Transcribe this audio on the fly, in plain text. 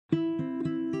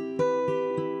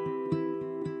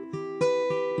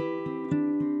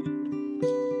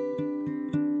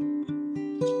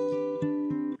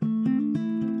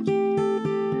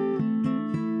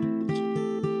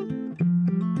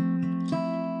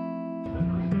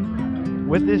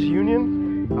With this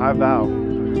union, I vow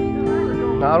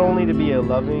not only to be a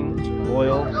loving,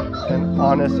 loyal, and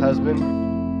honest husband,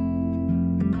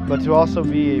 but to also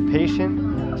be a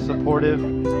patient, supportive,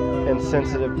 and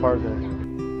sensitive partner.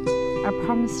 I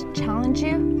promise to challenge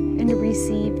you and to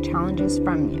receive challenges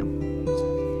from you.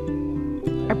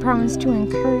 I promise to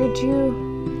encourage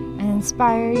you and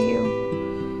inspire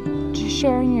you, to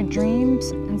share in your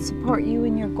dreams and support you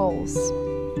in your goals.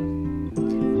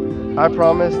 I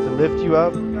promise to lift you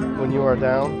up when you are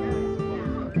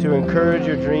down, to encourage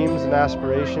your dreams and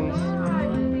aspirations,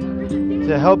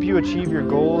 to help you achieve your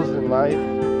goals in life,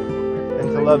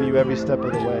 and to love you every step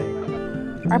of the way.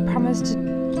 I promise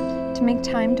to make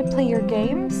time to play your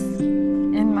games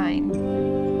and mine.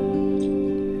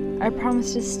 I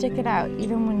promise to stick it out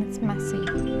even when it's messy,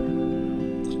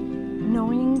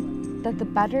 knowing that the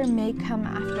better may come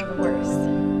after the worse.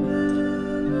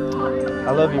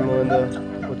 I love you,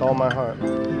 Melinda, with all my heart.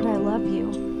 But I love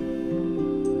you.